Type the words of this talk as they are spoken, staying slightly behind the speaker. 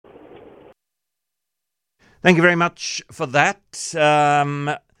Thank you very much for that.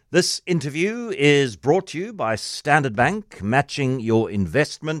 This interview is brought to you by Standard Bank, matching your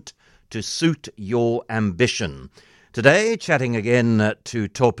investment to suit your ambition. Today, chatting again to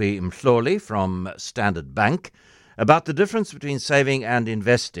Topi Mhloli from Standard Bank about the difference between saving and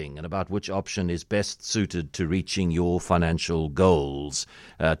investing and about which option is best suited to reaching your financial goals.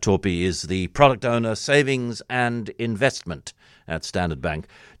 Topi is the product owner, savings and investment at Standard Bank.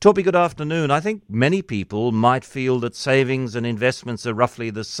 Topi, good afternoon. I think many people might feel that savings and investments are roughly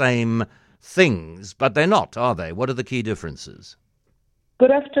the same things, but they're not, are they? What are the key differences?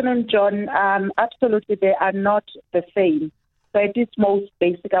 Good afternoon, John. Absolutely, they are not the same. So at its most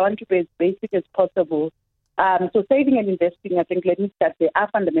basic, I want to be as basic as possible. So saving and investing, I think, let me start, they are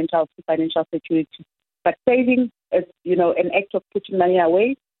fundamental to financial security. But saving is, an act of putting money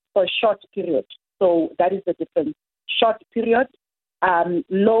away for a short period. So that is the difference. Short period,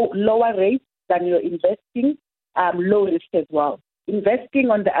 lower rate than you're investing, low risk as well.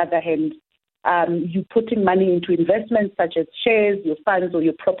 Investing, on the other hand, you're putting money into investments such as shares, your funds, or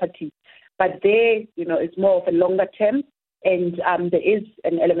your property. But there, it's more of a longer term, and there is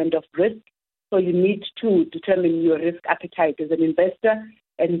an element of risk. So you need to determine your risk appetite as an investor,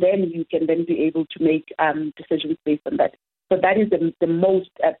 and then you can then be able to make decisions based on that. So that is the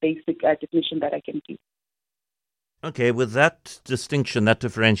most basic definition that I can give. Okay, with that distinction, that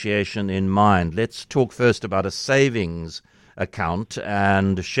differentiation in mind, let's talk first about a savings account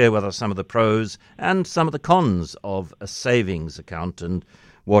and share with us some of the pros and some of the cons of a savings account and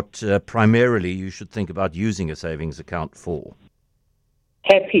what primarily you should think about using a savings account for.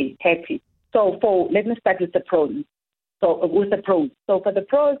 Happy. So let me start with the pros. So for the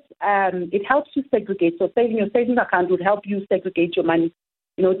pros, it helps you segregate. So your savings account would help you segregate your money,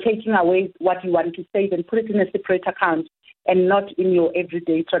 taking away what you want to save and put it in a separate account and not in your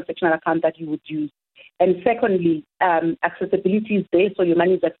everyday transactional account that you would use. And secondly, accessibility is there, so your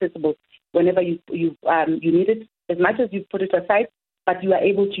money is accessible whenever you need it, as much as you put it aside, but you are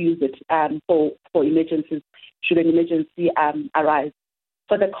able to use it for emergencies, should an emergency arise.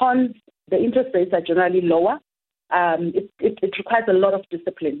 For the cons, the interest rates are generally lower. It requires a lot of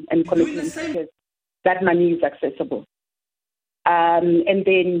discipline and commitment because that money is accessible. And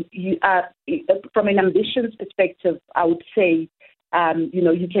then from an ambitions perspective, I would say,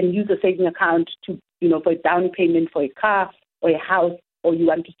 you can use a saving account to, for a down payment for a car or a house, or you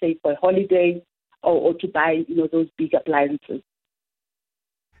want to save for a holiday or to buy, those big appliances.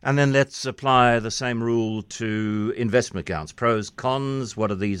 And then let's apply the same rule to investment accounts. Pros, cons,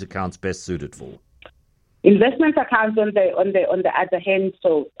 what are these accounts best suited for? Investment accounts, on the other hand,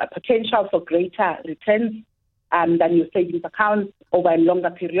 so a potential for greater returns than your savings accounts over a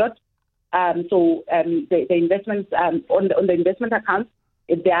longer period. The investments on the investment accounts,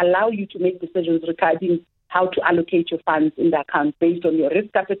 they allow you to make decisions regarding how to allocate your funds in the account based on your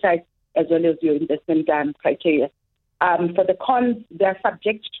risk appetite as well as your investment criteria. For the cons, they are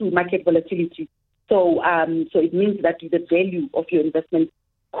subject to market volatility. So it means that the value of your investment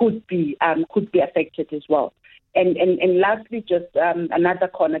could be affected as well. And lastly, just another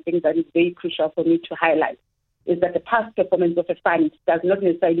con I think that is very crucial for me to highlight is that the past performance of a fund does not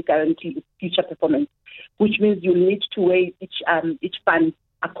necessarily guarantee its future performance, which means you need to weigh each fund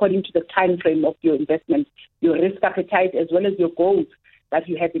according to the time frame of your investment, your risk appetite, as well as your goals that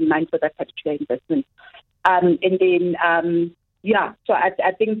you have in mind for that particular investment. So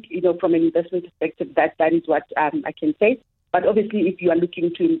I think, from an investment perspective, that is what I can say. But obviously, if you are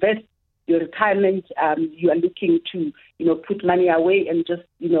looking to invest your retirement, you are looking to, put money away and just,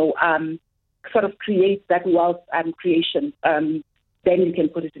 sort of create that wealth creation, then you can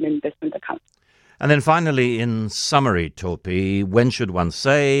put it in an investment account. And then finally, in summary, Topi, when should one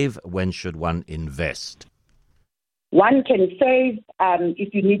save? When should one invest? One can save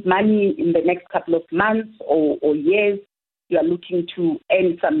if you need money in the next couple of months or years. You are looking to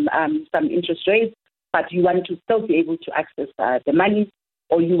earn some interest rates, but you want to still be able to access the money,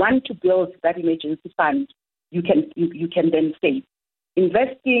 or you want to build that emergency fund. You can then save.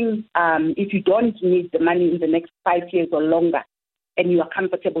 Investing, if you don't need the money in the next 5 years or longer, and you are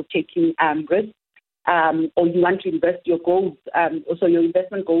comfortable taking risk, or you want to invest your goals, also your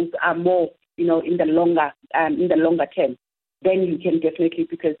investment goals are more, in the longer term, then you can definitely,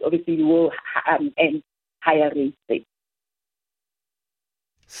 because obviously you will earn higher rates.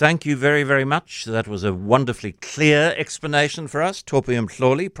 Thank you very, very much. That was a wonderfully clear explanation for us. Topi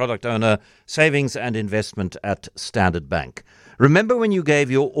Mhloli, product owner, savings and investment at Standard Bank. Remember when you gave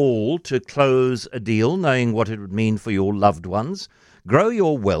your all to close a deal, knowing what it would mean for your loved ones? Grow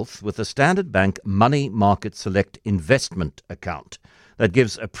your wealth with the Standard Bank Money Market Select investment account. that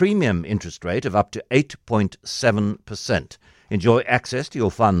gives a premium interest rate of up to 8.7%. Enjoy access to your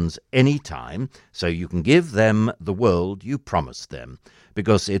funds anytime, so you can give them the world you promised them.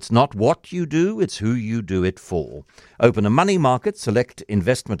 Because it's not what you do, it's who you do it for. Open a money market select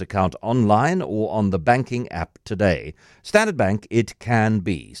investment account online or on the banking app today. Standard Bank, it can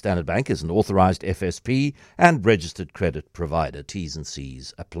be. Standard Bank is an authorised FSP and registered credit provider. T's and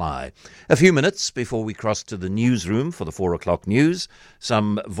C's apply. A few minutes before we cross to the newsroom for the 4 o'clock news,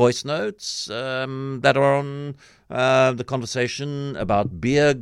 some voice notes that are on the conversation about beer